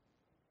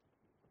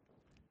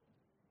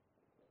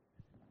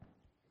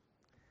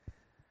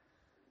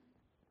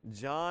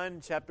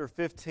John chapter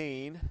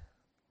 15.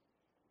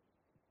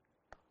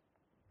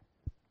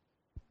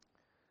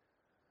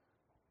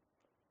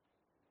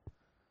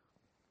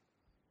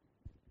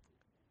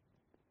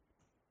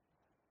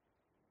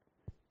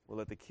 We'll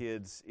let the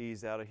kids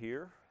ease out of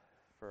here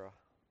for a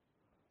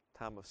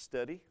time of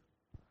study.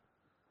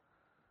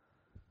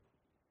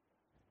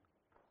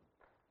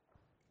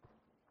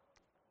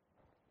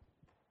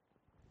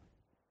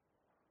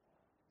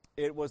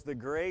 It was the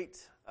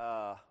great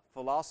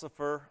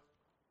philosopher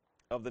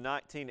of the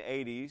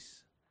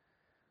 1980s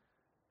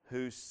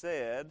who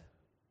said,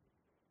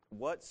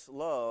 "What's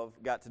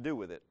love got to do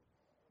with it?"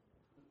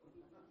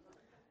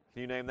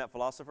 Can you name that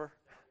philosopher?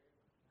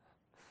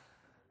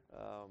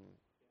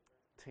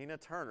 Tina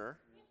Turner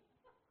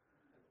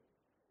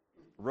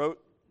I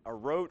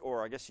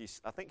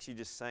think she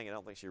just sang it. I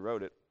don't think she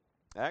wrote it.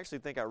 I actually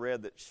think I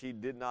read that she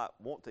did not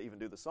want to even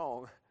do the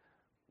song,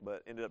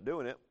 but ended up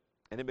doing it.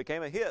 And it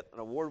became a hit, an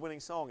award-winning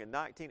song in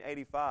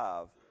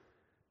 1985.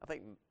 I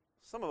think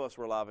some of us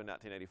were alive in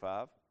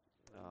 1985.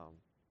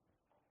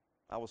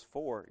 I was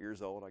 4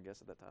 years old, I guess,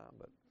 at that time,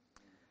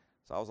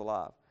 so I was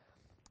alive.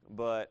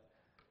 But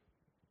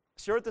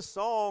she wrote this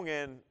song,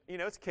 and,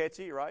 it's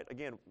catchy, right?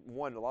 Again,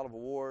 won a lot of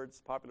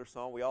awards, popular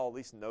song. We all at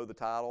least know the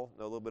title,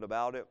 know a little bit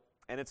about it.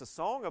 And it's a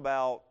song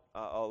about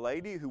a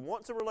lady who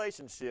wants a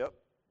relationship,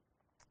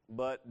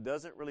 but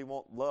doesn't really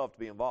want love to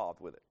be involved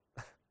with it.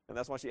 And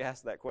that's why she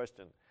asked that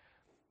question.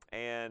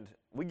 And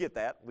we get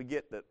that. We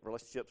get that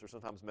relationships are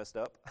sometimes messed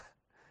up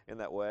in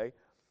that way.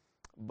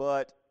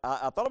 But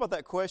I thought about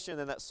that question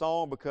and that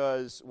song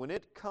because when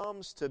it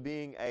comes to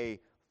being a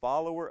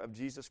follower of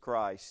Jesus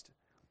Christ,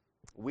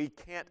 we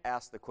can't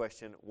ask the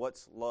question,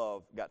 what's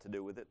love got to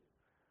do with it?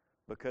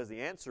 Because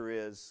the answer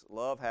is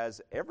love has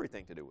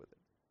everything to do with it.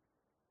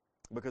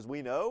 Because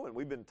we know, and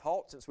we've been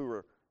taught since we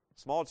were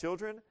small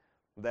children,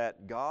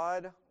 that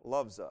God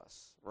loves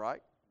us,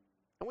 right?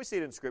 And we see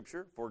it in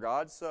Scripture, for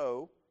God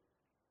so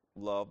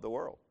loved the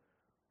world.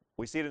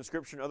 We see it in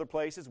Scripture in other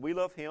places. We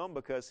love Him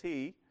because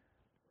He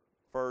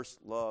first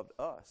loved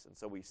us. And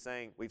so we've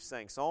sang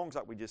songs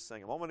like we just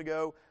sang a moment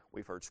ago.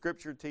 We've heard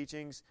Scripture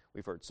teachings.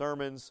 We've heard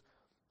sermons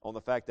on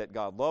the fact that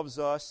God loves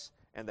us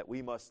and that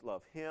we must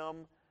love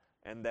Him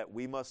and that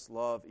we must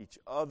love each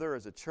other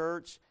as a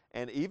church,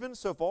 and even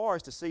so far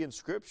as to see in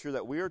Scripture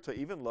that we are to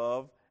even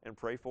love and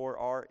pray for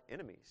our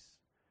enemies.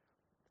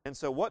 And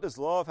so what does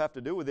love have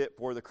to do with it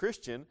for the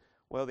Christian?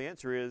 Well, the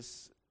answer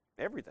is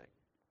everything.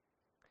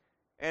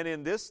 And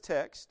in this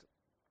text,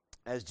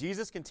 as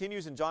Jesus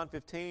continues in John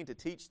 15 to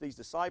teach these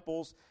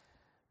disciples,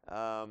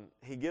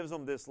 He gives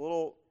them this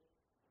little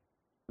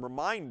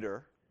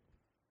reminder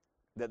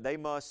that they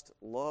must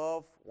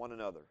love one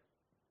another.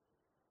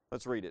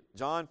 Let's read it.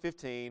 John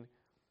 15,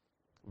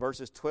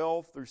 verses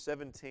 12 through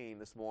 17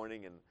 this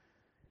morning. And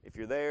if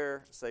you're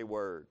there, say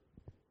word.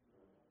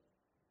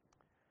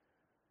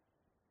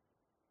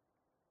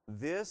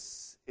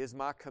 This is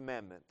my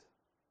commandment,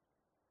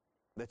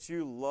 that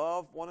you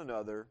love one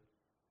another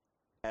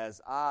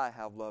as I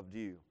have loved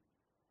you.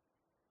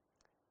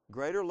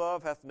 Greater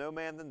love hath no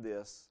man than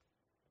this,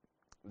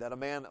 that a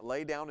man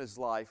lay down his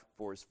life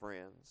for his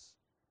friends.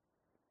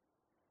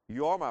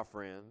 You are my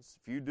friends,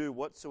 if you do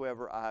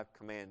whatsoever I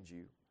command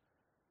you.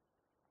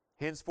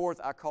 Henceforth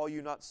I call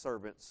you not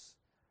servants,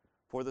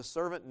 for the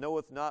servant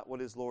knoweth not what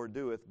his Lord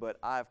doeth, but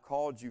I have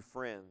called you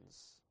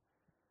friends.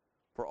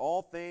 For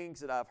all things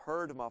that I have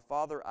heard of my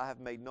Father I have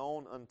made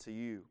known unto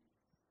you.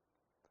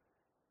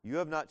 You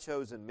have not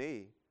chosen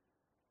me,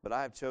 but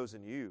I have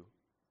chosen you,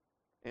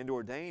 and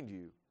ordained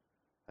you,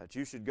 that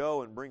you should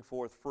go and bring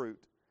forth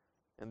fruit,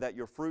 and that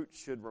your fruit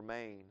should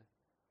remain,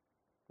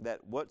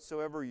 that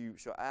whatsoever you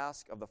shall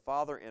ask of the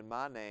Father in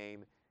my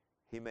name,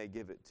 He may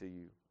give it to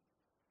you.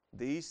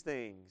 These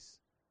things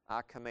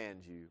I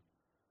command you,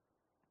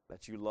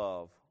 that you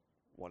love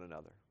one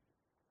another.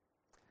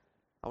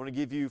 I want to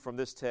give you from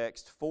this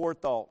text 4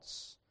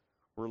 thoughts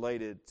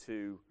related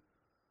to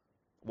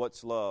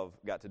what's love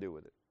got to do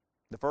with it.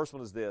 The first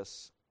one is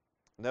this.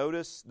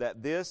 Notice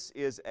that this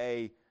is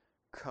a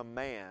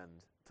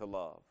command to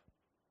love.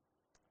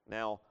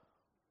 Now,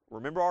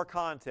 remember our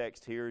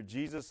context here.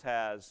 Jesus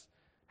has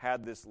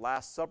had this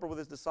Last Supper with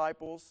His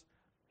disciples.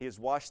 He has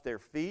washed their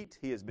feet.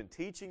 He has been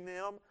teaching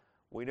them.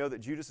 We know that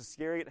Judas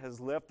Iscariot has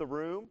left the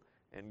room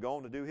and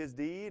gone to do his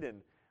deed.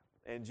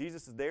 And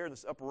Jesus is there in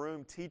this upper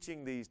room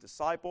teaching these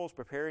disciples,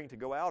 preparing to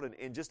go out. And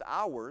in just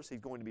hours,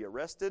 He's going to be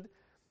arrested.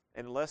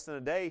 And in less than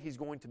a day, He's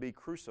going to be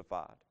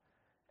crucified.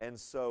 And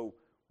so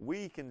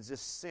we can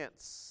just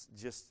sense,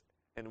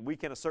 and we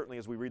can certainly,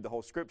 as we read the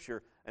whole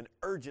Scripture, an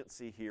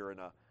urgency here and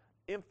a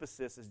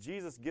emphasis as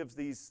Jesus gives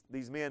these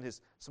men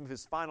some of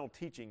His final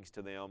teachings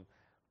to them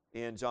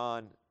in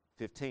John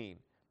 15.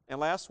 And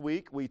last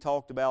week we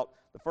talked about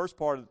the first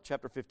part of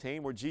chapter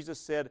 15 where Jesus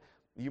said,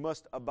 you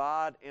must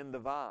abide in the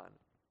vine.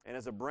 And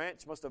as a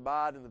branch must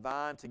abide in the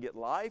vine to get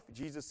life,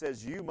 Jesus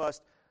says you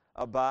must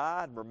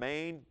abide,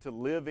 remain, to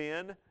live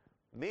in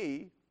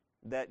me,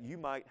 that you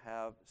might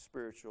have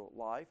spiritual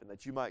life and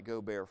that you might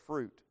go bear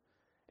fruit.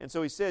 And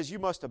so he says, you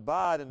must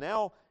abide. And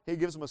now he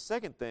gives them a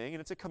second thing,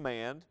 and it's a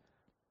command.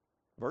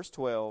 Verse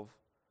 12,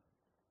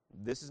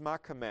 this is my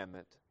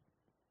commandment,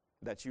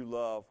 that you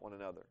love one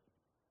another.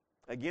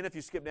 Again, if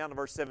you skip down to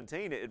verse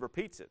 17, it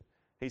repeats it.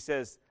 He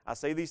says, I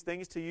say these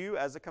things to you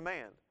as a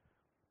command.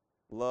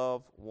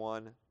 Love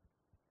one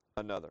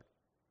another.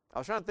 I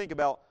was trying to think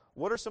about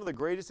what are some of the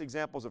greatest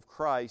examples of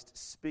Christ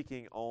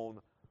speaking on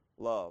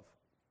love.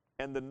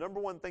 And the number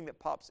one thing that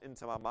pops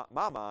into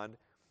my mind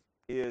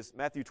is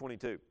Matthew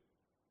 22.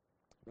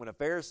 When a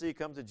Pharisee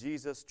comes to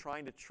Jesus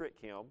trying to trick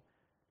him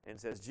and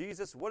says,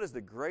 Jesus, what is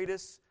the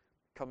greatest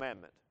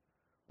commandment?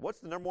 What's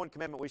the number one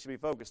commandment we should be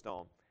focused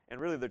on? And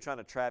really they're trying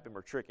to trap him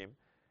or trick him.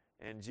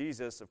 And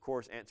Jesus, of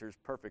course, answers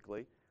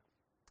perfectly.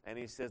 And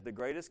he says, the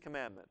greatest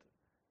commandment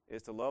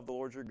is to love the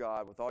Lord your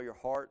God with all your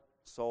heart,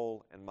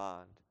 soul, and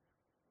mind.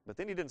 But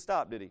then he didn't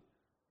stop, did he?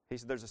 He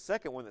said, there's a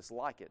second one that's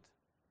like it.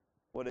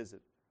 What is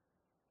it?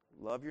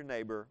 Love your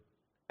neighbor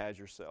as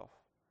yourself.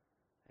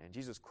 And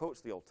Jesus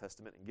quotes the Old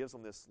Testament and gives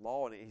them this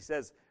law. And he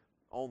says,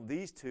 on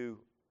these two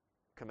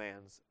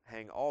commands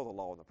hang all the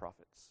law and the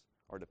prophets,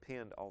 or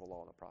depend all the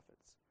law and the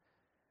prophets.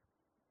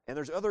 And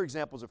there's other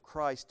examples of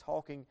Christ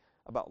talking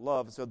about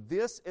love. And so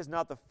this is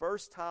not the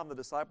first time the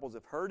disciples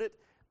have heard it.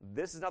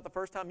 This is not the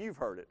first time you've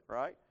heard it,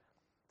 right?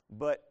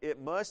 But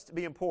it must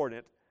be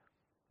important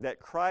that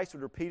Christ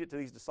would repeat it to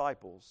these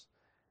disciples,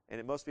 and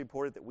it must be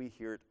important that we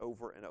hear it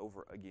over and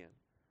over again.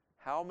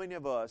 How many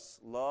of us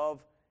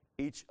love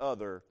each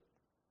other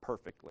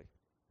perfectly?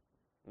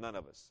 None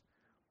of us.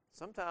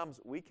 Sometimes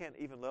we can't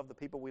even love the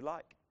people we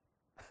like,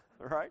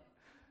 right?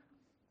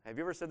 Have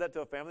you ever said that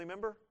to a family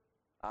member?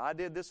 I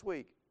did this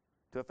week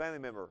to a family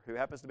member who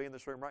happens to be in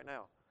this room right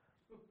now.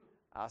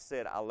 I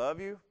said, I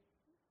love you,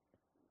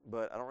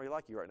 but I don't really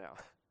like you right now.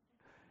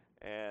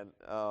 And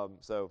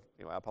so,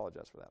 I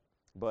apologize for that.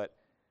 But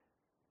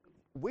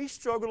we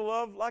struggle to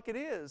love like it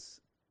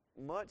is,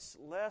 much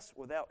less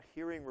without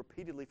hearing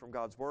repeatedly from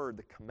God's Word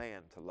the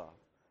command to love,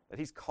 that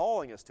He's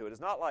calling us to it.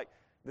 It's not like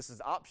this is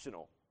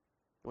optional.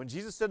 When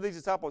Jesus said to these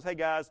disciples, hey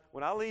guys,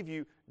 when I leave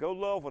you, go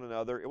love one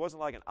another, it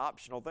wasn't like an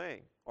optional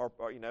thing. Or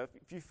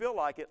if you feel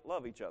like it,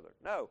 love each other.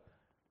 No,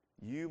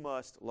 you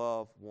must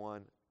love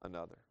one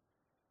another.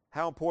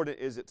 How important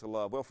is it to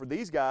love? Well, for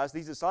these guys,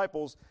 these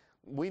disciples,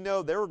 we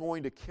know they were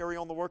going to carry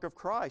on the work of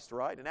Christ,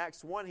 right? In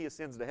Acts 1, He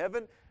ascends to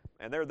heaven,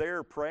 and they're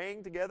there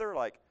praying together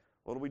like,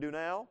 what do we do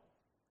now?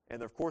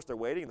 And of course, they're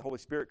waiting. The Holy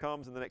Spirit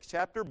comes in the next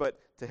chapter but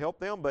to help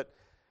them. But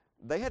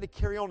they had to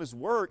carry on His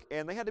work,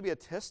 and they had to be a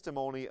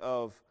testimony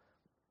of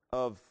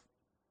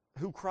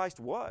who Christ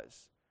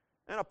was.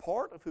 And a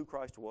part of who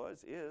Christ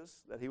was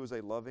is that He was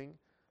a loving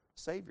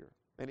Savior,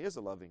 and is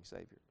a loving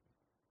Savior.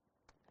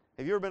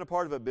 Have you ever been a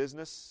part of a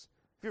business?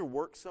 Have you ever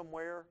worked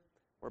somewhere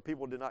where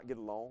people did not get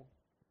along?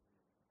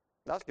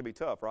 That's going to be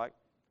tough, right?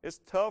 It's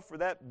tough for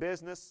that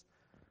business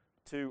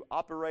to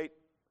operate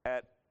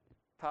at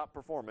top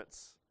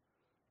performance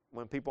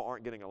when people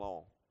aren't getting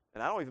along.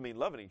 And I don't even mean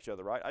loving each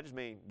other, right? I just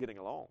mean getting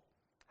along.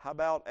 How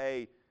about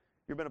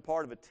you've been a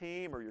part of a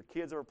team, or your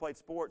kids ever played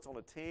sports on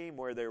a team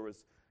where there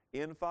was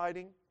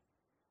infighting,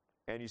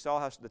 and you saw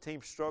how the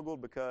team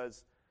struggled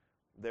because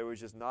there was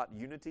just not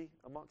unity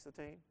amongst the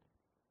team?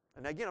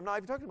 And again, I'm not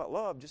even talking about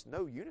love, just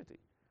no unity.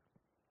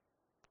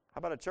 How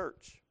about a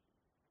church?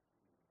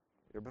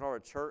 Ever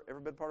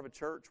been part of a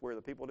church where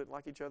the people didn't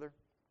like each other,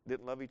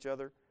 didn't love each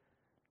other,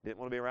 didn't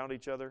want to be around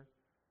each other,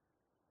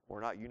 or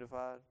not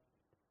unified?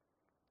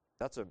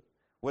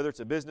 Whether it's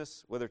a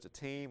business, whether it's a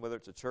team, whether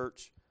it's a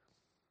church,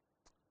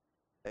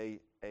 a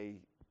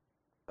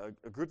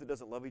group that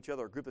doesn't love each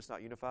other, a group that's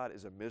not unified,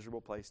 is a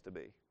miserable place to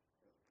be.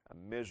 A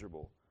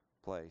miserable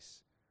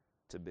place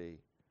to be.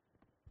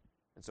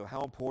 And so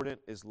how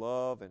important is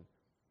love and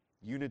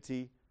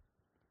unity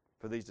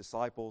for these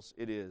disciples?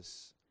 It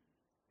is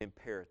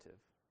imperative.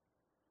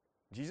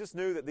 Jesus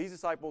knew that these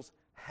disciples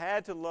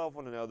had to love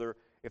one another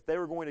if they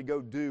were going to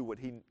go do what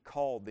He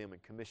called them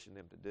and commissioned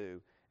them to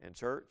do. And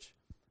church,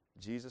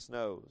 Jesus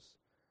knows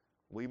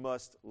we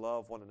must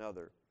love one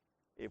another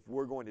if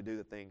we're going to do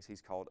the things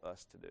He's called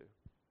us to do.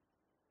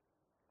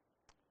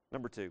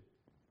 Number 2.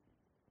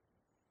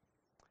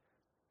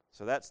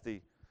 So that's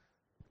the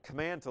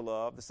command to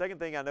love. The second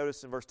thing I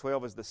noticed in verse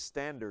 12 is the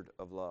standard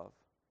of love.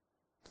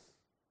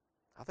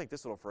 I think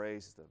this little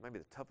phrase is maybe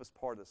the toughest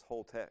part of this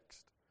whole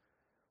text.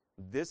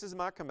 This is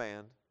my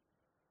command,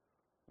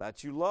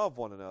 that you love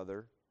one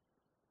another.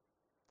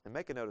 And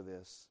make a note of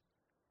this.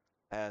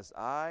 As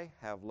I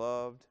have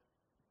loved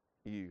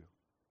you.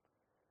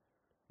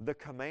 The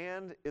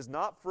command is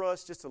not for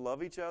us just to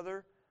love each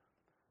other,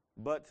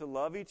 but to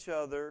love each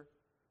other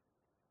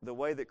the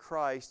way that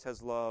Christ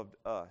has loved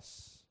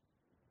us.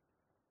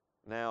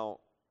 Now,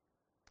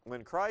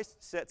 when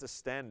Christ sets a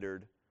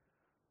standard,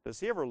 does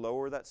He ever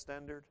lower that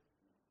standard?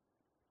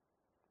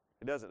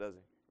 He doesn't, does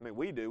He? I mean,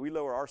 we do. We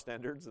lower our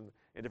standards in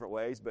different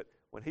ways, but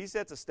when He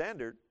sets a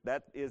standard,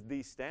 that is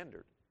the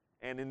standard.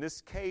 And in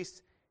this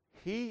case,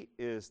 He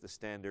is the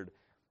standard.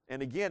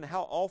 And again,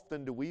 how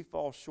often do we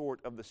fall short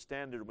of the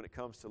standard when it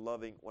comes to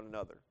loving one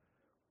another?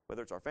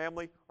 Whether it's our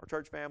family, our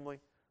church family,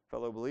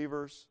 fellow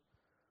believers.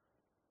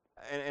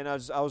 And I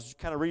was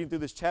kind of reading through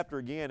this chapter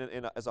again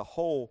and as a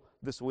whole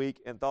this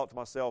week and thought to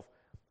myself,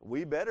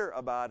 we better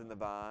abide in the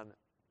vine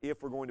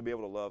if we're going to be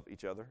able to love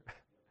each other.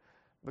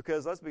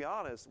 Because let's be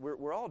honest,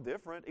 we're all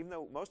different, even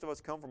though most of us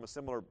come from a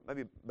similar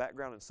maybe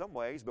background in some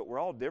ways, but we're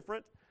all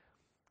different.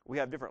 We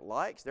have different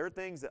likes. There are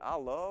things that I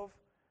love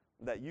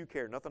that you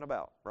care nothing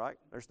about, right?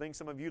 There's things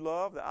some of you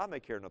love that I may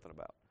care nothing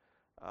about.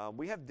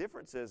 We have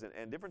differences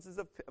and differences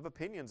of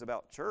opinions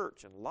about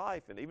church and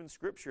life and even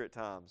Scripture at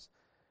times.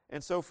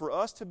 And so for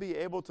us to be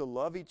able to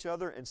love each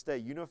other and stay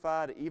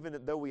unified, even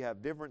though we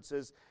have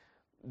differences,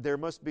 there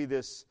must be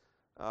this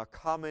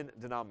common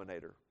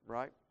denominator,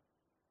 right?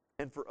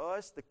 And for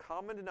us, the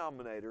common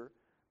denominator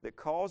that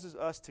causes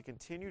us to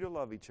continue to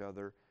love each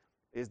other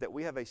is that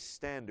we have a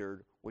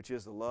standard, which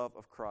is the love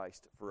of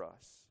Christ for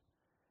us.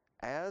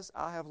 As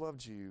I have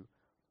loved you,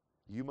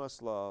 you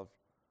must love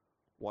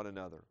one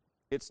another.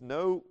 It's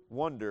no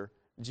wonder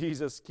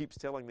Jesus keeps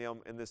telling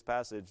them in this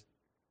passage,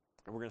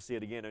 and we're going to see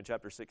it again in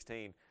chapter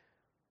 16,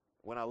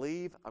 when I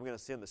leave, I'm going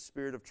to send the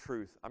Spirit of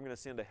truth. I'm going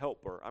to send a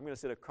helper. I'm going to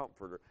send a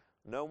comforter.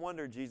 No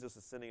wonder Jesus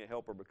is sending a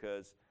helper,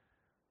 because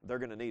they're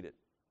going to need it.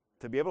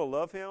 To be able to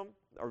love Him,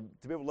 or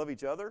to be able to love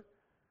each other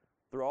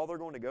through all they're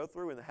going to go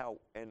through,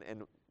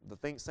 and the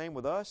thing, same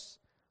with us,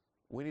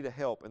 we need a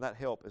help, and that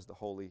help is the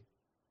Holy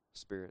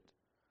Spirit.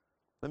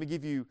 Let me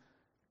give you,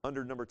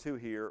 under number 2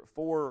 here,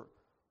 4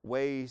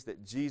 ways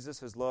that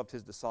Jesus has loved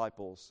His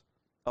disciples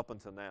up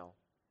until now.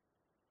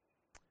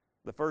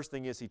 The first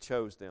thing is He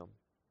chose them.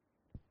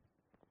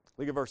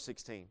 Look at verse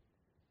 16.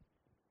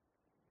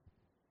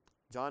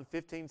 John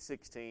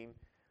 15:16.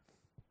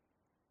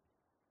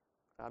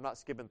 I'm not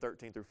skipping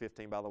 13 through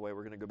 15, by the way.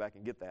 We're going to go back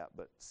and get that.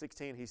 But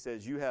 16, He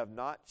says, you have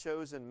not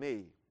chosen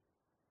me,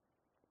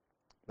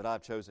 but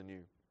I've chosen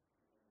you.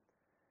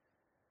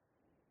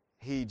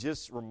 He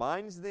just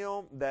reminds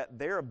them that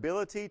their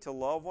ability to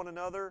love one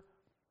another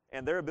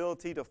and their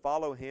ability to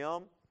follow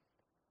Him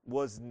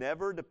was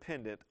never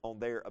dependent on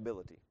their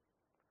ability.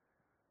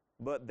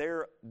 But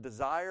their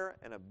desire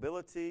and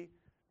ability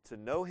to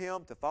know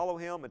Him, to follow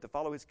Him, and to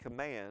follow His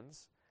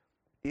commands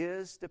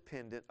is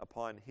dependent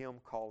upon Him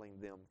calling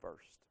them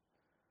first.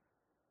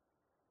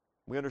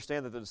 We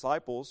understand that the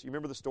disciples, you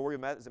remember the story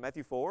of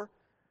Matthew 4?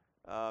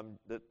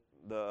 That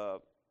the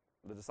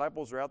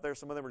disciples are out there,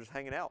 some of them are just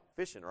hanging out,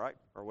 fishing, right?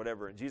 Or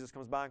whatever, and Jesus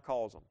comes by and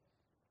calls them.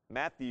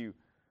 Matthew,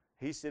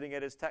 he's sitting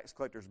at his tax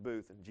collector's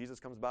booth, and Jesus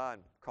comes by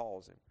and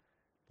calls him.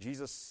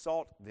 Jesus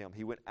sought them.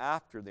 He went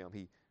after them.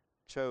 He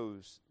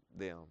chose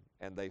them,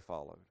 and they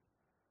followed.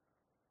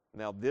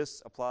 Now,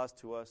 this applies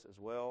to us as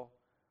well.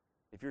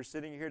 If you're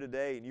sitting here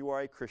today and you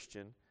are a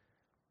Christian,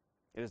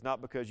 it is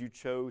not because you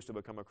chose to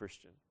become a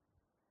Christian.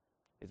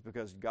 It's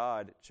because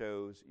God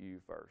chose you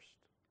first.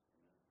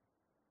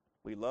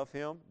 We love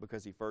Him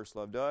because He first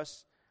loved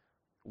us.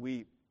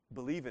 We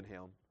believe in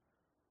Him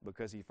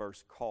because He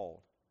first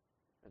called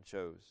and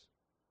chose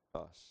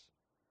us.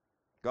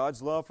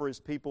 God's love for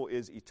His people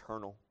is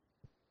eternal.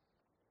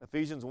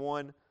 Ephesians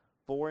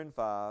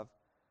 1:4-5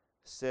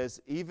 says,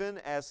 even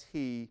as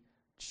He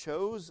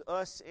chose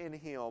us in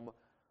Him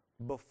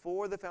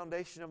before the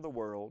foundation of the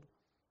world,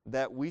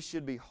 that we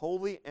should be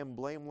holy and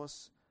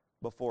blameless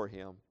before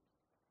Him.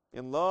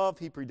 In love,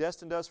 He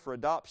predestined us for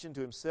adoption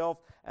to Himself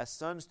as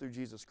sons through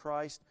Jesus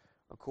Christ,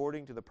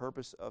 according to the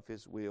purpose of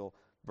His will.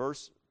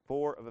 Verse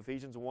 4 of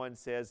Ephesians 1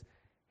 says,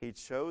 He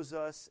chose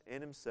us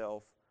in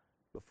Himself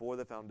before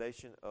the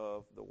foundation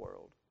of the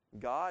world.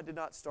 God did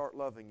not start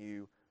loving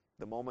you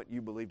the moment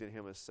you believed in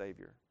Him as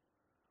Savior.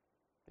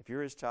 If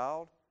you're His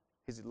child,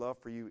 His love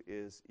for you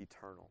is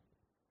eternal.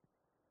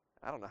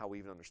 I don't know how we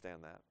even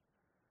understand that.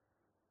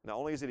 Not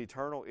only is it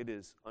eternal, it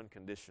is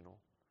unconditional.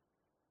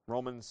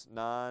 Romans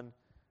 9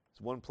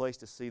 is one place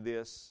to see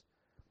this.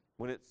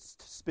 When it's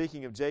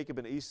speaking of Jacob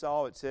and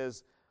Esau, it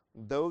says,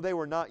 though they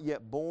were not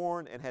yet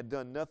born and had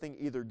done nothing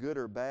either good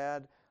or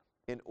bad,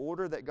 in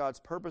order that God's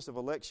purpose of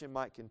election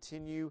might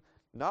continue,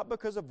 not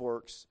because of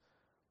works,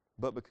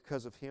 but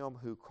because of Him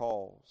who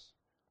calls.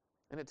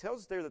 And it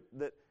tells us there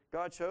that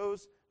God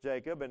chose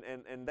Jacob,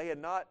 and they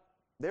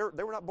were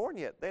not born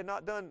yet. They had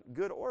not done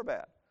good or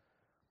bad.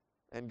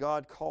 And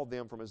God called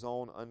them from His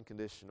own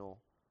unconditional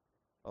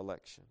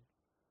election.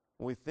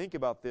 When we think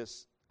about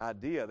this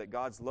idea that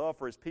God's love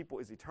for His people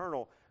is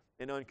eternal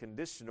and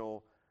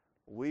unconditional,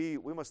 we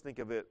must think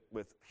of it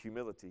with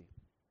humility,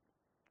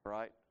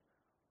 right?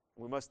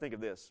 We must think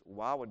of this.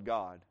 Why would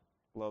God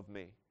love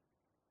me?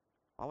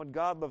 Why would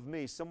God love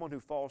me, someone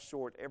who falls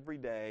short every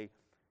day?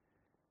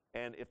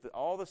 And if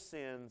all the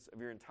sins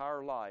of your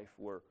entire life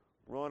were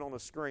run on the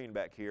screen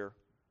back here,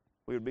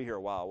 we would be here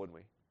a while, wouldn't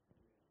we?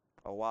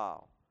 A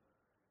while.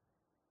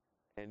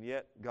 And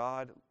yet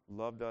God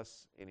loved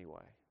us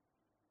anyway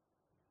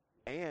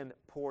and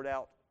poured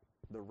out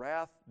the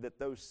wrath that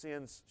those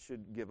sins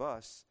should give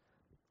us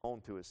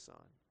onto His Son.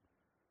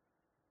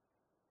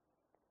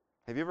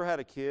 Have you ever had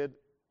a kid,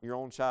 your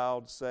own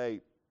child,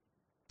 say,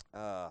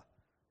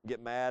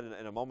 get mad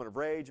in a moment of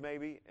rage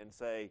maybe and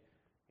say,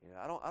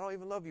 I don't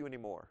even love you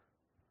anymore?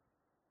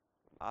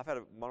 I've had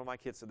one of my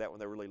kids said that when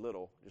they were really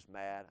little, just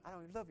mad. I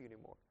don't even love you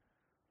anymore.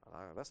 I'm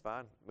like, that's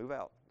fine. Move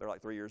out. They're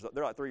like 3 years old.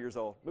 They're like 3 years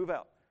old. Move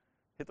out.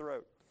 Hit the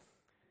road.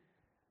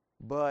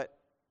 But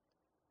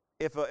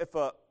if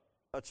a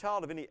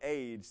child of any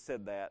age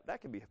said that,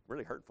 that can be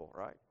really hurtful,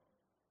 right?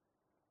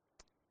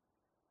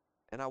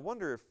 And I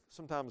wonder if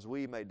sometimes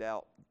we may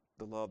doubt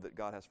the love that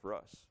God has for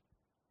us.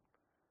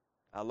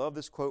 I love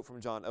this quote from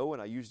John Owen.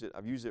 I've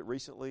used it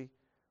recently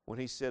when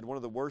he said, one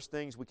of the worst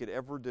things we could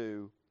ever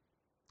do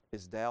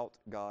is doubt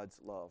God's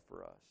love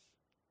for us.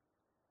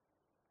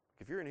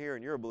 If you're in here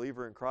and you're a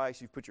believer in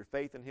Christ, you've put your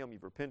faith in Him,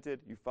 you've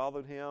repented, you've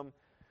followed Him.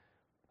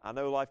 I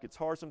know life gets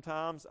hard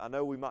sometimes. I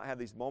know we might have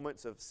these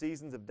moments of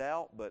seasons of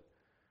doubt, but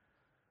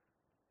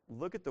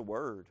look at the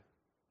Word.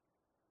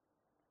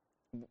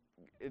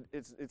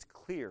 It's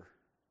clear.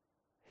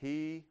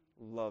 He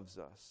loves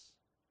us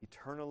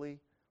eternally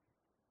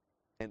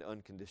and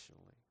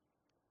unconditionally.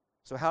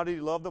 So how did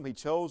He love them? He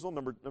chose them.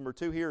 Number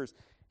 2 here is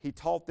He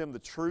taught them the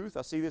truth.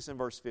 I see this in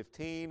verse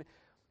 15. It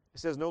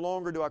says, no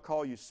longer do I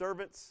call you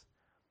servants,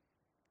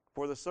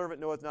 for the servant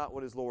knoweth not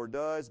what his Lord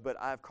does, but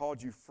I have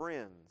called you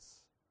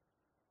friends.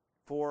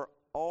 For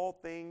all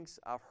things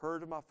I've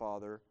heard of my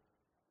Father,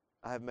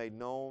 I have made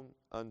known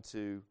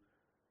unto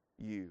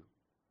you.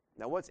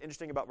 Now what's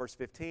interesting about verse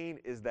 15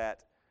 is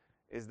that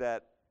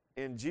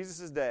in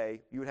Jesus'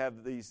 day, you would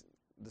have these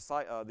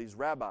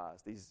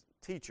rabbis, these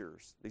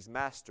teachers, these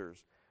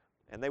masters,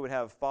 and they would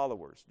have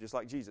followers, just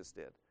like Jesus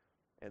did.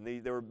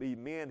 And there would be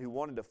men who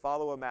wanted to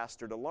follow a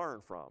master to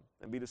learn from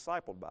and be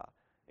discipled by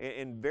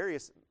in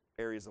various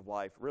areas of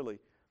life, really.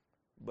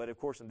 But of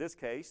course, in this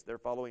case, they're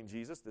following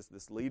Jesus,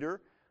 this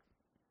leader.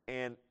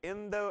 And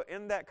in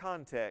that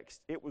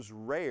context, it was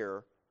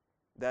rare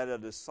that a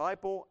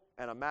disciple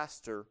and a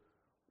master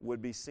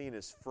would be seen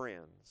as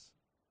friends,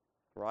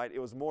 right? It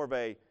was more of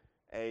a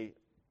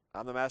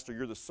I'm the master,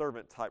 you're the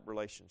servant type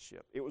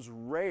relationship. It was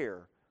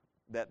rare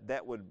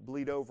that would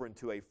bleed over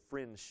into a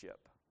friendship.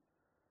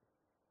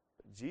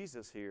 But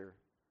Jesus here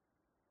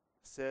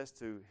says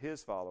to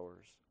His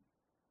followers,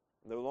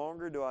 no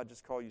longer do I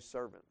just call you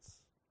servants,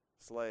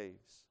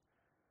 slaves.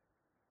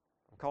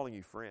 I'm calling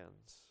you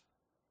friends.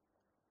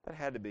 That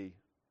had to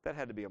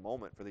be a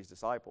moment for these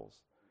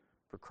disciples,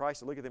 for Christ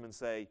to look at them and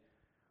say,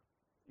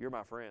 you're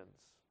my friends.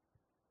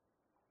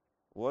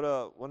 What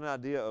an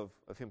idea of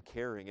Him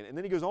caring. And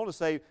then He goes on to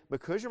say,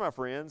 because you're my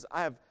friends,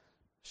 I have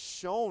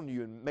shown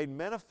you and made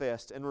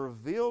manifest and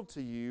revealed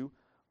to you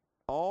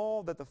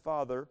all that the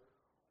Father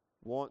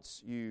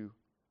wants you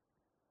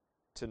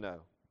to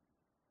know.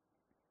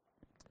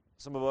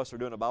 Some of us are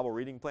doing a Bible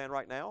reading plan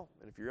right now,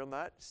 and if you're on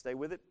that, stay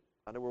with it.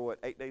 I know we're,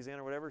 8 days in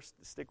or whatever.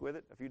 Stick with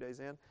it, a few days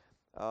in.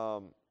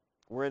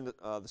 We're in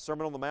the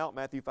Sermon on the Mount,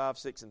 Matthew 5,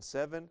 6, and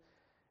 7.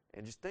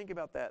 And just think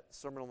about that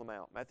Sermon on the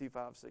Mount, Matthew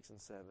 5, 6, and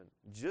 7.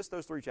 Just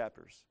those 3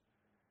 chapters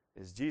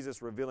is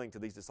Jesus revealing to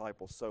these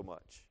disciples so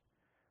much.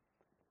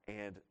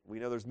 And we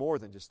know there's more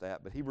than just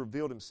that, but He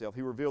revealed Himself.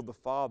 He revealed the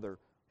Father.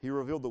 He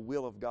revealed the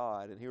will of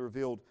God, and He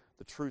revealed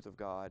the truth of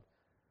God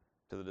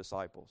to the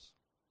disciples.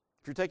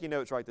 If you're taking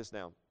notes, write this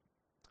down.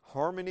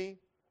 Harmony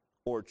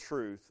or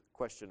truth,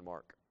 question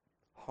mark.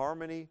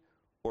 Harmony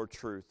or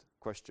truth,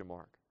 question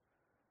mark.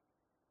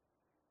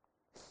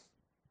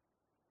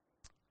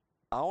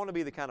 I want to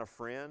be the kind of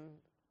friend,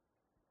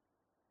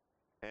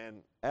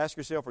 and ask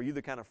yourself, are you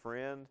the kind of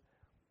friend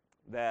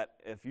that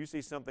if you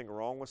see something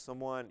wrong with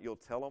someone, you'll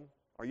tell them?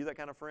 Are you that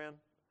kind of friend?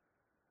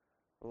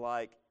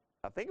 Like,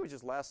 I think it was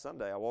just last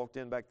Sunday, I walked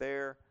in back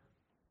there,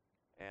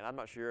 and I'm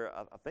not sure,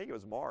 I think it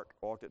was Mark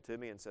walked up to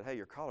me and said, hey,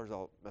 your collar's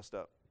all messed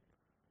up.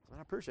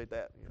 I appreciate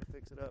that.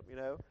 Fix it up,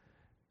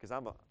 because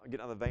I'm getting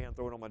out of the van,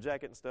 throwing on my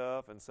jacket and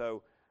stuff. And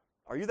so,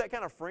 are you that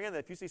kind of friend that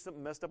if you see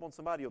something messed up on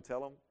somebody, you'll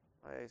tell them?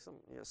 Hey,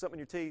 something in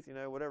your teeth,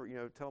 whatever,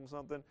 tell them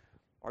something.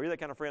 Are you that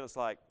kind of friend that's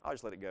like, I'll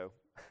just let it go.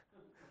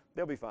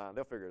 They'll be fine.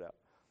 They'll figure it out.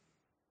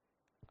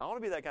 I want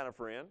to be that kind of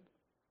friend,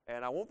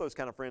 and I want those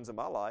kind of friends in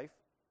my life.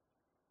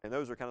 And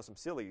those are kind of some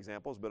silly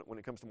examples, but when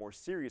it comes to more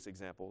serious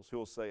examples, who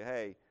will say,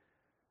 hey,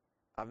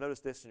 I've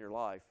noticed this in your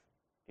life.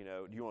 Do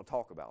you want to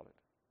talk about it?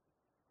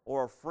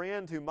 Or a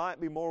friend who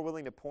might be more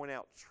willing to point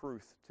out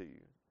truth to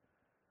you.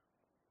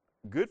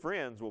 Good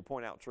friends will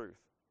point out truth,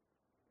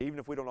 even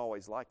if we don't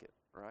always like it,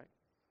 right?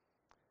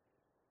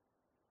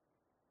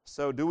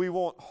 So do we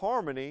want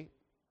harmony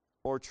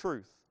or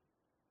truth?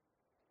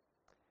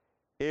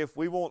 If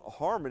we want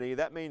harmony,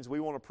 that means we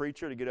want a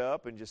preacher to get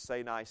up and just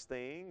say nice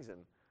things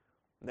and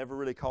never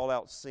really call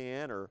out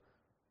sin or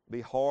be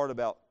hard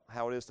about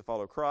how it is to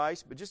follow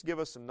Christ, but just give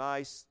us some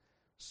nice,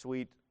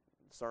 sweet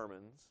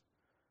sermons.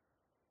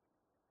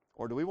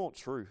 Or do we want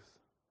truth?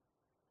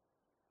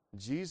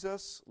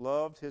 Jesus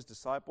loved His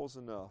disciples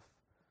enough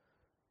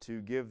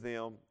to give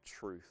them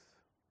truth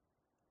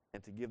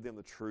and to give them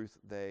the truth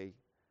they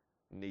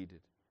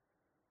needed.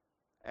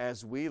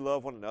 As we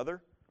love one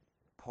another,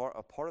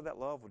 a part of that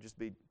love will just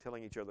be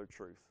telling each other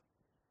truth.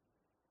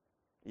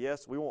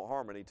 Yes, we want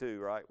harmony too,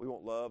 right? We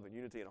want love and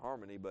unity and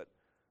harmony, but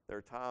there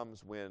are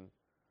times when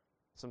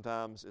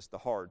sometimes it's the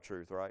hard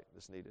truth, right,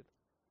 that's needed.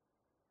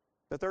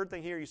 The third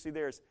thing here you see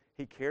there is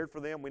He cared for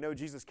them. We know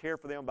Jesus cared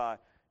for them by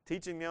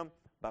teaching them,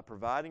 by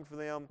providing for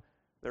them.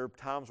 There are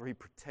times where He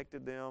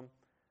protected them.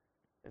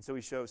 And so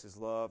He shows His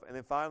love. And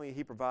then finally,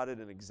 He provided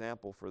an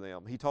example for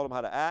them. He taught them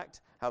how to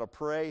act, how to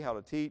pray, how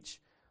to teach.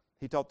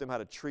 He taught them how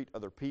to treat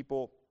other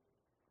people.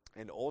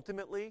 And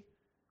ultimately,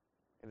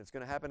 and it's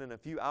going to happen in a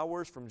few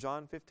hours from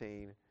John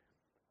 15,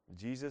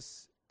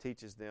 Jesus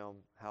teaches them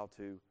how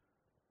to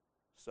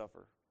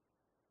suffer.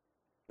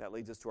 That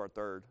leads us to our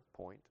third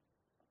point.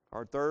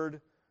 Our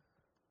third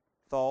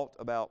thought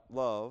about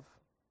love,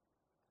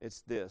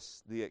 it's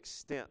this: the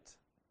extent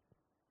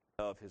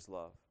of His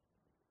love.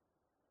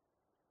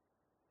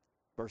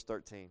 Verse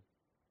 13.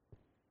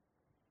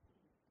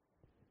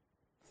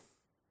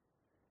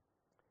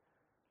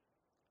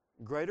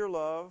 Greater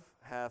love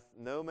hath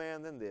no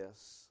man than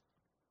this,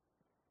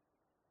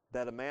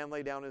 that a man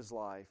lay down his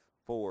life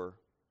for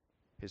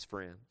his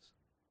friends.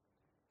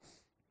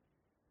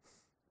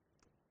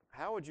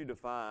 How would you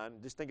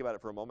define, just think about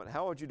it for a moment,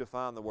 how would you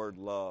define the word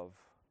love?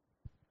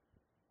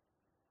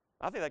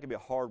 I think that could be a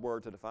hard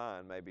word to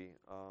define, maybe.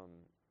 I was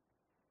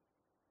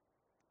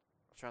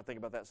trying to think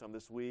about that some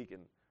this week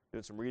and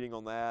doing some reading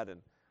on that,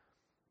 and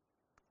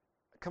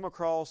I come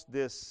across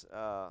this,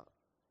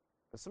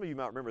 some of you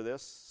might remember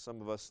this, some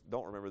of us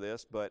don't remember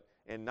this, but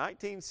in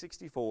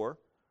 1964,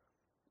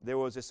 there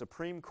was a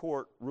Supreme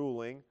Court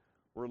ruling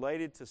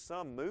related to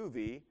some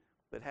movie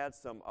that had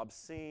some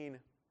obscene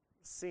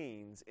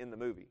scenes in the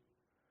movie.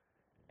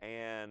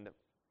 And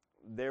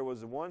there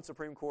was one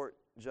Supreme Court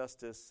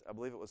justice, I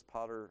believe it was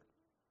Potter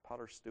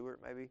Stewart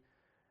maybe,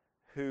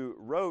 who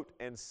wrote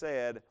and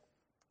said,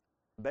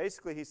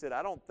 basically he said,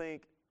 I don't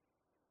think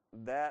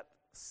that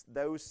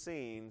those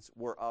scenes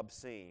were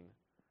obscene.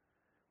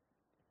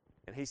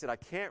 And he said, I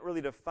can't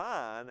really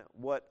define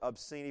what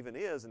obscene even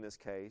is in this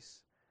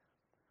case,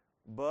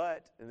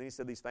 but, and then he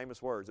said these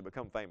famous words that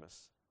become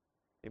famous.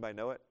 Anybody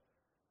know it?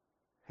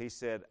 He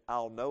said,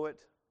 I'll know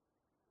it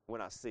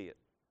when I see it.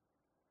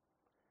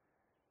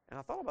 And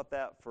I thought about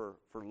that for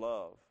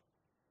love.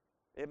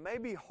 It may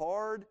be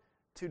hard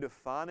to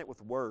define it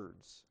with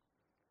words,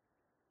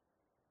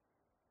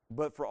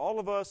 but for all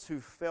of us who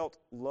felt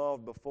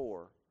love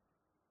before,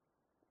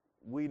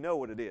 we know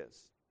what it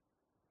is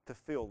to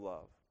feel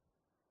love.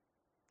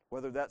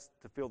 Whether that's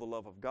to feel the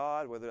love of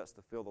God, whether that's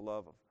to feel the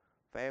love of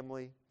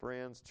family,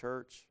 friends,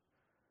 church.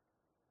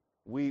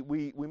 We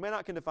may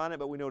not can define it,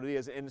 but we know what it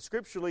is. And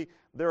scripturally,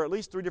 there are at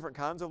least three different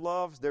kinds of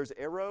loves. There's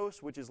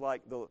eros, which is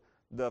like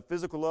the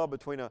physical love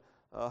between a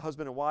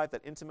husband and wife,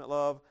 that intimate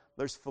love.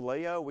 There's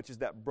phileo, which is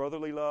that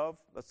brotherly love.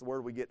 That's the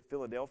word we get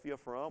Philadelphia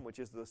from, which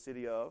is the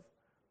city of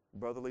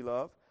brotherly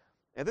love.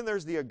 And then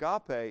there's the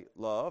agape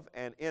love.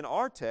 And in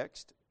our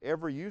text,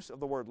 every use of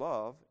the word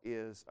love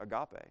is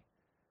agape.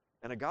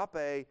 And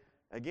agape,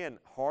 again,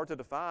 hard to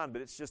define,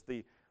 but it's just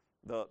the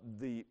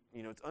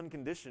it's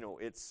unconditional.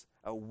 It's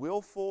a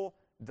willful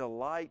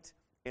delight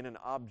in an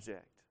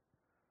object,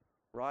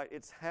 right?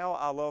 It's how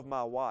I love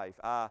my wife.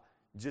 I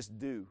just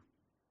do,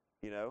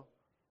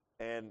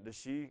 And does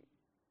she,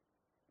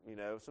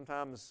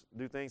 sometimes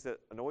do things that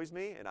annoys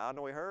me and I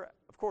annoy her?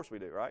 Of course we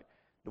do, right?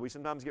 Do we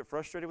sometimes get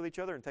frustrated with each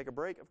other and take a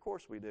break? Of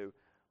course we do.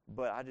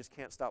 But I just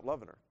can't stop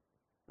loving her,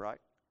 right?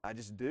 I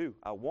just do.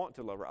 I want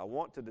to love her. I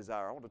want to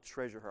desire her. I want to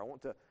treasure her. I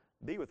want to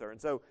be with her. And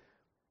so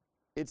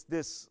it's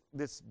this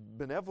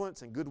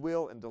benevolence and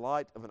goodwill and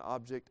delight of an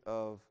object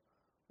of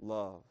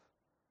love.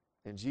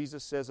 And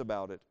Jesus says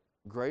about it,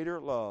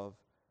 greater love,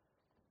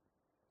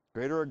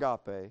 greater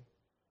agape,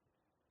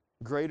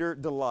 greater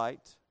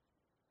delight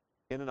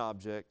in an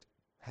object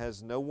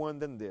has no one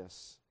than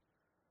this,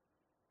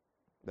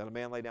 that a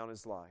man lay down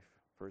his life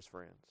for his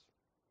friends.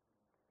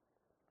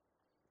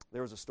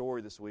 There was a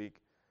story this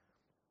week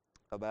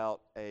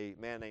about a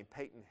man named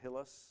Peyton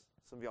Hillis.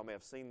 Some of y'all may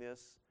have seen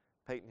this.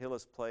 Peyton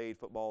Hillis played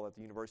football at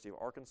the University of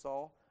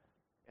Arkansas,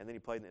 and then he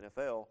played in the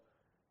NFL.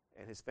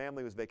 And his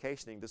family was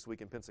vacationing this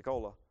week in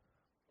Pensacola,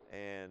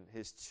 and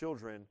his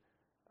children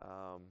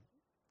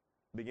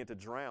began to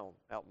drown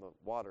out in the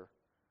water.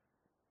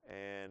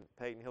 And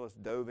Peyton Hillis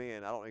dove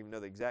in. I don't even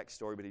know the exact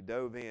story, but he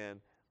dove in,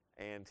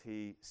 and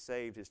he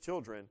saved his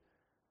children,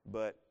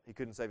 but he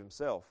couldn't save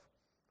himself.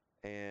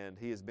 And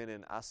he has been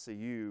in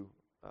ICU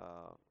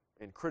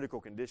in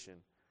critical condition.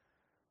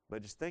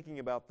 But just thinking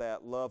about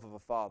that love of a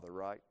father,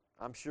 right?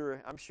 I'm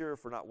sure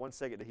for not 1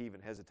 second did he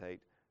even hesitate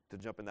to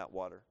jump in that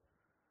water.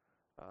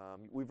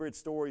 We've read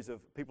stories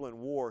of people in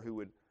war who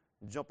would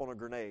jump on a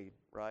grenade,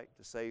 right,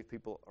 to save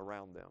people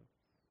around them.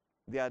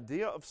 The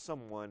idea of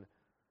someone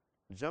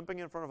jumping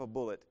in front of a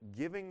bullet,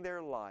 giving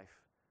their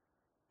life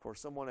for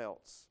someone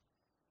else,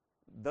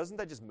 doesn't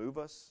that just move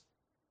us?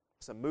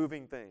 It's a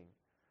moving thing.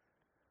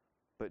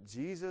 But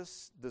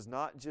Jesus does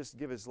not just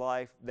give His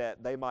life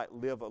that they might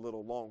live a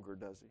little longer,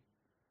 does He?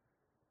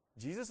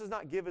 Jesus does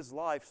not give His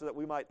life so that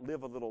we might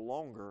live a little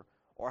longer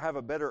or have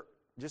a better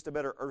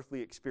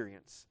earthly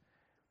experience.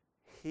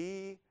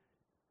 He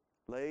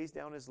lays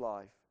down His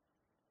life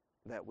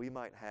that we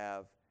might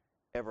have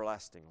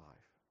everlasting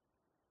life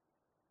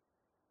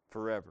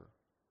forever.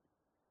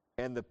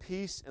 And the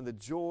peace and the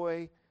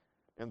joy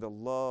and the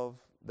love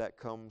that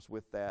comes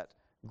with that.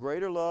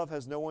 Greater love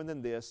has no one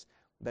than this,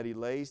 that he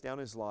lays down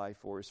his life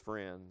for his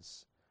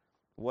friends.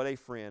 What a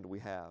friend we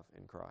have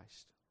in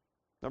Christ.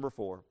 Number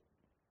 4.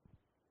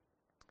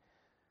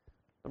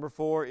 Number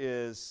 4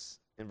 is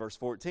in verse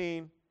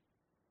 14,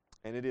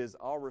 and it is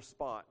our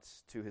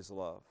response to his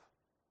love.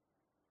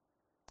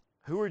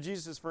 Who are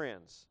Jesus'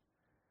 friends?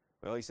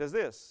 Well, he says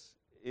this,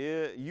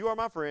 you are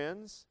my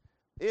friends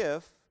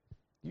if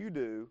you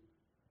do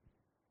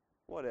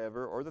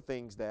whatever or the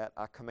things that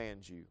I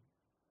command you.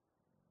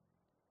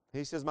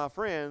 He says, my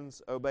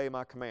friends obey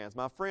my commands.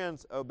 My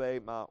friends obey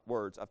my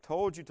words. I've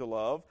told you to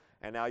love,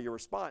 and now your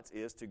response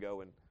is to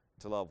go and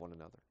to love one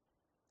another.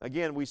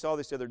 Again, we saw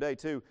this the other day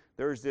too.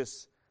 There's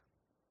this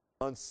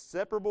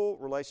inseparable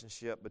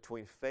relationship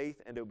between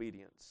faith and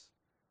obedience,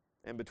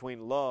 and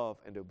between love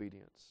and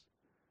obedience.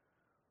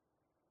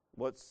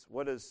 What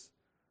does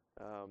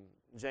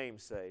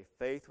James say?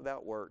 Faith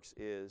without works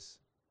is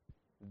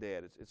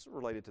dead. It's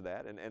related to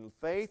that. And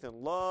faith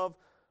and love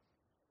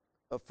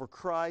for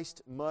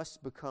Christ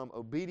must become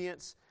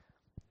obedience.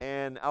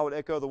 And I would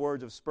echo the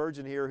words of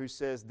Spurgeon here, who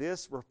says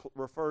this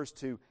refers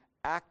to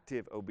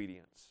active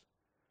obedience.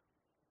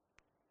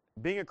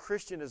 Being a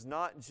Christian is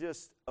not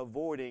just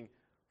avoiding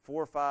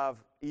 4 or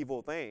 5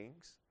 evil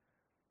things,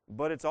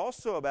 but it's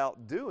also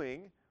about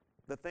doing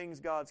the things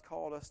God's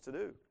called us to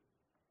do.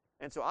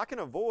 And so I can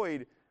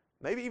avoid,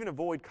 maybe even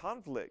avoid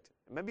conflict,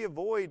 maybe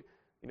avoid,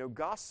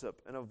 gossip,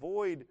 and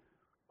avoid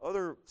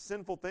other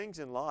sinful things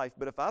in life.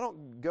 But if I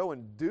don't go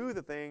and do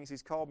the things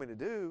He's called me to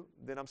do,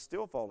 then I'm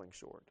still falling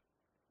short.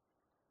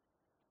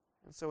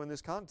 And so in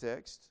this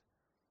context,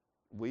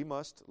 we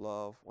must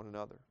love one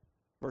another.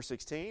 Verse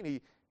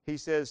 16, he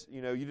says,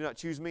 you do not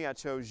choose me, I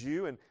chose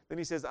you. And then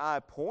he says, I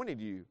appointed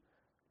you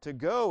to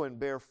go and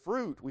bear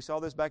fruit. We saw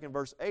this back in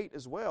verse 8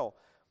 as well.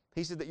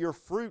 He said that your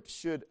fruit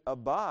should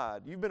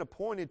abide. You've been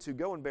appointed to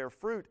go and bear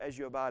fruit as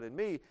you abide in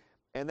me,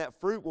 and that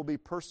fruit will be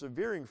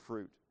persevering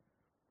fruit.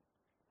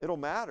 It'll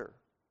matter.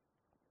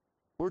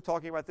 We were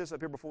talking about this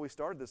up here before we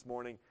started this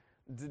morning.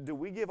 Do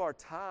we give our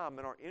time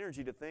and our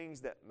energy to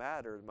things that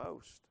matter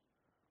most?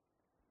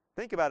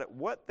 Think about it.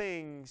 What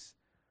things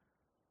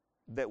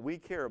that we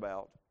care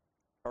about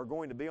are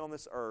going to be on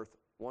this earth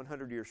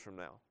 100 years from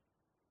now?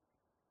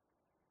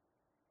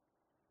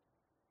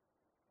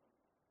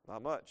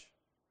 Not much.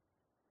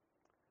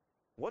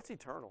 What's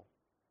eternal?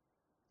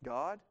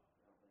 God,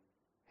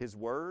 His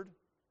Word,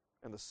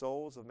 and the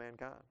souls of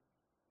mankind.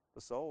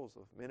 The souls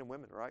of men and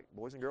women, right?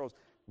 Boys and girls.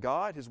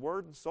 God, His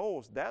Word, and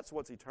souls. That's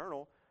what's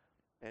eternal.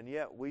 And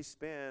yet we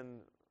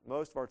spend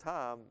most of our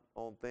time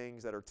on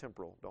things that are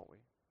temporal, don't we?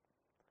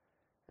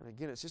 And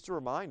again, it's just a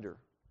reminder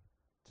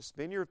to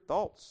spend your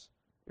thoughts,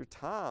 your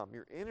time,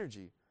 your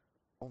energy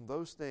on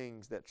those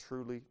things that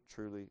truly,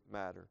 truly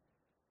matter.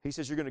 He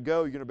says you're going to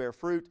go, you're going to bear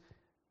fruit,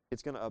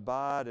 it's going to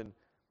abide. And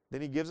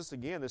then He gives us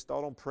again this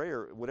thought on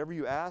prayer. Whatever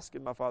you ask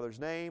in my Father's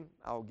name,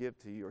 I will give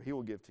to you, or He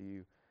will give to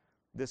you.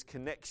 This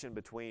connection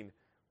between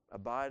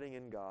abiding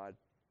in God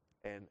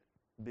and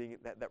being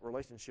that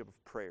relationship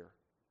of prayer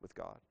with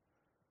God.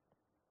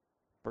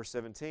 Verse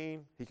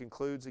 17, he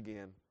concludes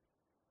again,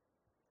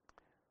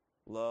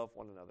 love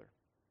one another.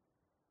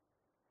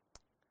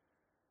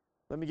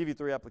 Let me give you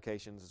 3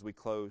 applications as we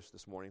close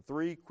this morning.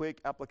 3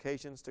 quick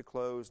applications to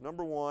close.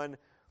 Number 1,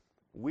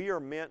 we are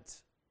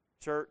meant,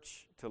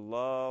 church, to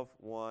love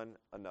one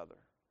another.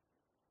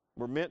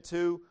 We're meant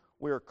to,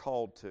 we are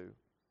called to.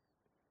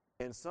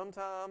 And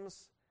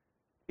sometimes,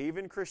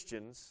 even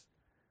Christians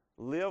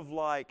live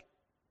like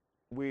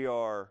we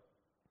are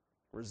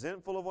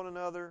resentful of one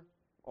another,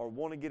 or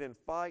want to get in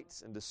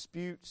fights and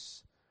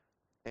disputes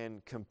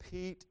and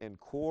compete and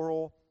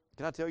quarrel.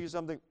 Can I tell you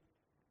something?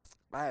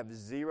 I have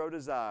zero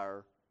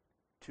desire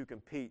to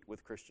compete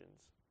with Christians.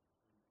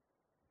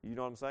 You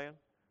know what I'm saying?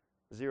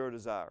 Zero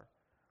desire.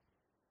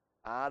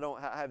 I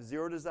have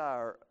zero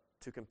desire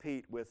to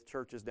compete with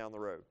churches down the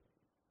road.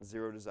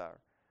 Zero desire.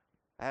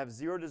 I have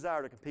zero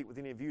desire to compete with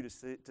any of you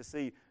to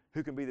see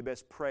who can be the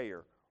best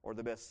prayer or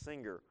the best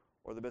singer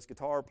or the best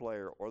guitar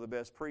player or the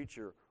best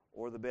preacher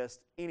or the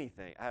best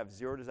anything. I have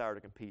zero desire to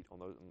compete on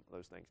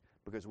those things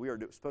because we are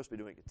supposed to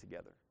be doing it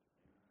together.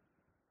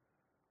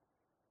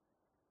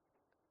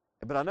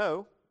 But I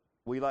know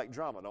we like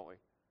drama, don't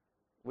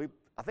we?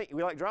 I think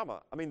we like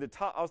drama. I mean,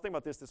 I was thinking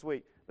about this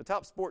week. The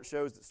top sports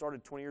shows that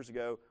started 20 years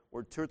ago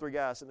were 2 or 3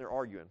 guys sitting there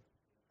arguing.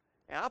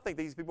 And I think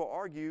these people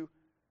argue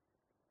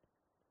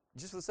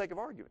just for the sake of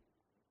arguing.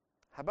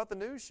 How about the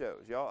news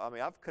shows, y'all? I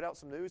mean, I've cut out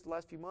some news the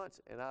last few months,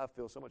 and I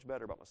feel so much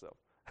better about myself.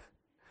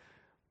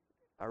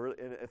 I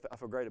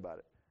feel great about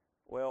it.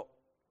 Well,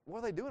 what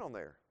are they doing on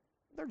there?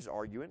 They're just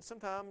arguing.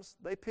 Sometimes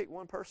they pick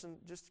one person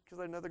just because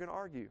they know they're going to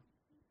argue.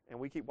 And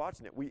we keep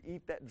watching it. We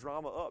eat that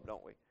drama up,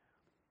 don't we?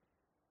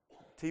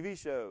 TV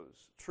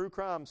shows, true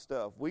crime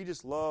stuff. We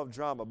just love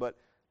drama. But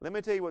let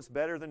me tell you what's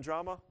better than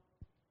drama.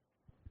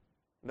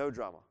 No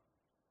drama.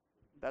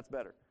 That's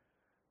better.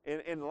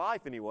 In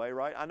life anyway,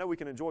 right? I know we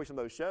can enjoy some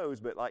of those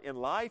shows, but like in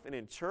life and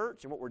in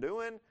church and what we're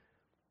doing,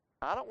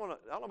 I don't know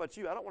about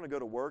you, I don't want to go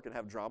to work and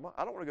have drama.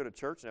 I don't want to go to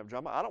church and have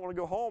drama. I don't want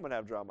to go home and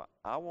have drama.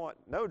 I want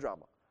no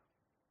drama.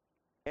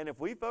 And if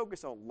we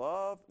focus on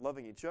love,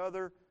 loving each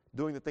other,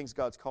 doing the things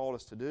God's called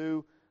us to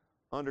do,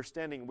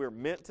 understanding we're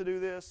meant to do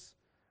this,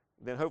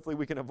 then hopefully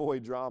we can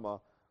avoid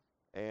drama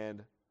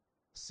and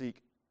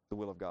seek the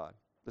will of God.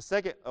 The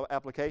second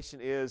application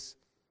is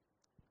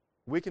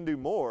we can do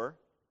more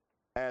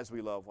as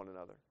we love one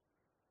another.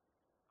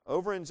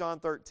 Over in John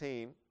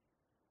 13,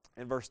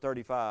 in verse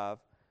 35,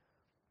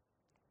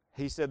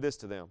 he said this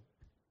to them,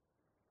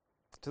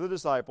 to the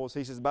disciples.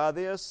 He says, "By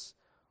this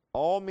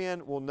all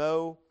men will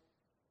know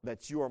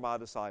that you are my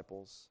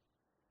disciples,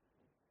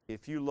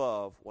 if you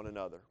love one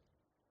another."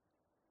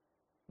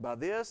 By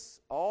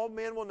this, all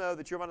men will know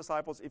that you're my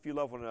disciples if you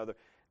love one another.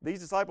 These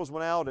disciples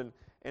went out,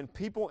 and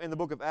people in the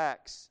book of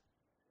Acts,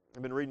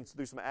 I've been reading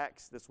through some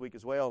Acts this week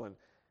as well, and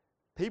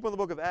people in the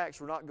book of Acts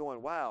were not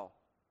going, "Wow,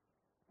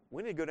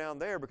 we need to go down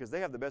there because they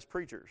have the best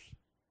preachers,"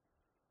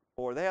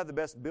 or "they have the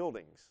best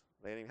buildings."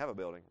 They didn't even have a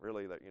building,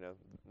 really. That,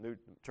 new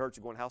church is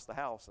going house to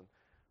house, and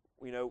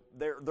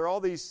they're all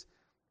these.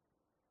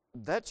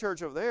 That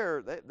church over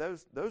there,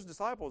 those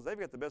disciples, they've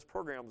got the best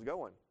programs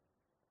going.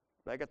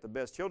 They got the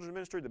best children's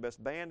ministry, the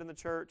best band in the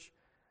church.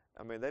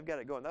 I mean, they've got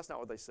it going. That's not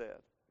what they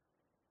said.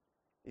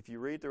 If you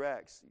read through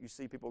Acts, you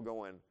see people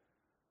going,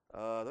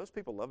 those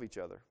people love each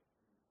other.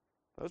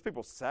 Those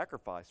people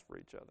sacrifice for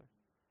each other.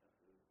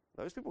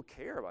 Those people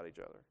care about each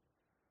other.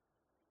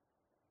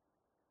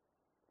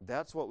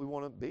 That's what we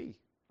want to be,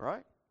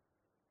 right?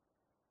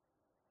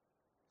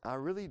 I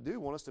really do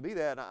want us to be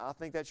that, and I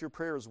think that's your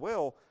prayer as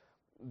well,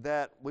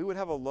 that we would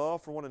have a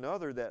love for one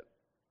another, that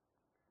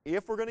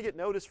if we're going to get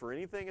noticed for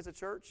anything as a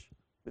church,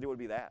 that it would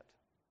be that,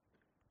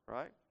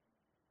 right?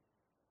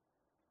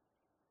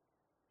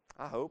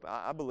 I hope,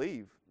 I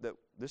believe that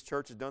this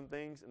church has done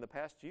things in the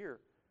past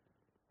year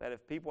that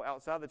if people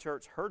outside the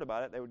church heard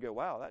about it, they would go,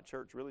 "Wow, that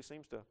church really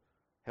seems to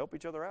help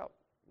each other out,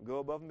 go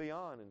above and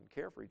beyond, and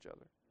care for each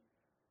other."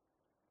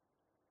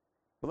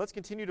 But let's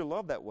continue to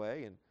love that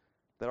way, and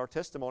that our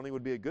testimony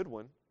would be a good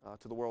one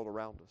to the world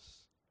around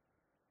us.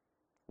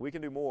 We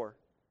can do more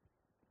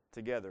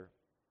together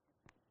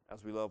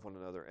as we love one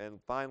another.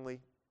 And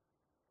finally,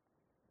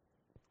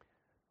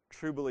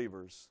 true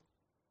believers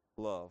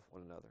love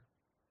one another.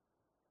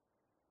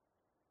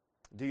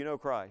 Do you know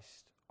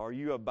Christ? Are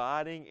you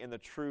abiding in the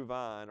true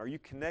vine? Are you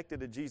connected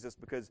to Jesus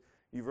because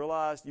you've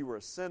realized you were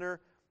a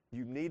sinner,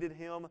 you needed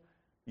Him,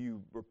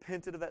 you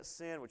repented of that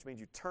sin, which means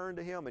you turned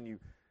to Him and you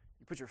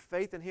put your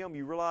faith in Him,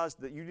 you realized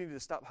that you needed to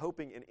stop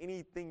hoping in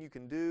anything you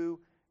can do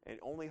and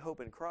only hope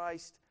in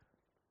Christ?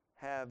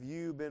 Have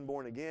you been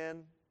born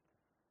again?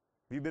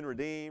 Have you been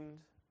redeemed?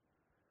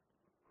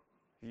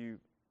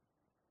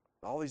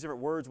 All these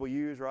different words we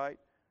use, right?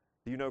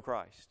 Do you know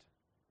Christ?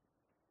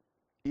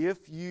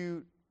 If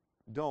you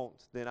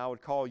don't, then I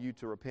would call you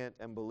to repent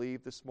and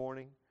believe this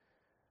morning.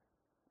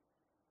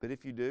 But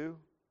if you do,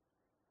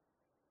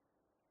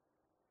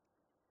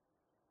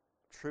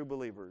 true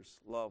believers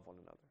love one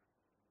another.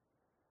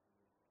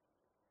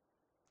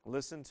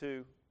 Listen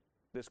to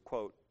this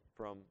quote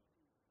from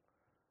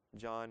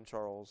John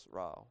Charles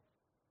Ryle.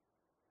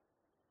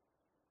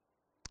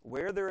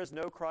 "Where there is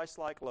no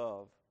Christ-like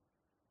love,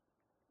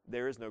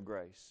 there is no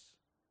grace,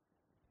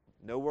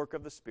 no work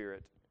of the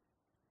Spirit,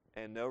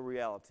 and no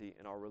reality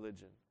in our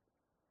religion.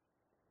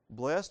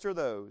 Blessed are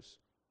those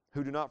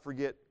who do not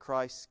forget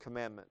Christ's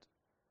commandment.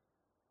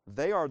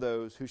 They are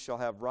those who shall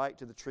have right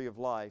to the tree of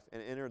life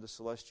and enter the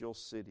celestial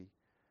city.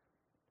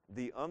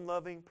 The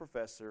unloving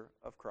professor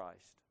of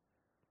Christ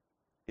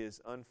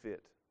is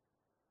unfit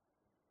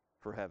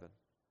for heaven."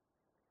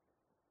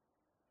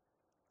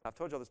 I've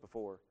told y'all this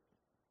before,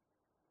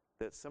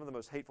 that some of the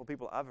most hateful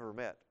people I've ever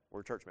met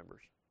were church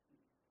members.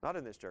 Not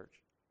in this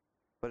church,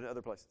 but in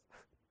other places.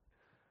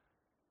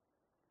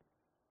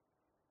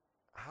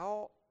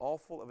 How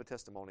awful of a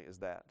testimony is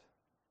that?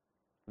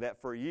 That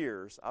for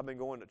years, I've been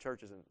going to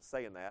churches and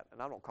saying that,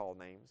 and I don't call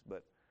names,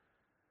 but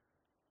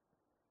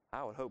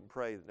I would hope and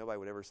pray that nobody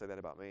would ever say that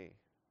about me.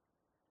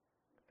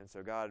 And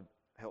so God,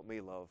 help me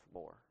love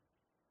more.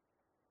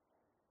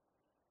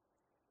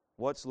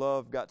 What's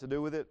love got to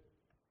do with it?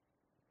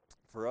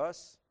 For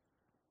us,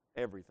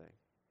 everything.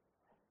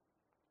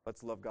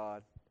 Let's love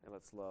God and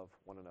let's love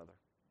one another.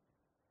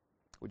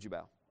 Would you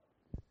bow?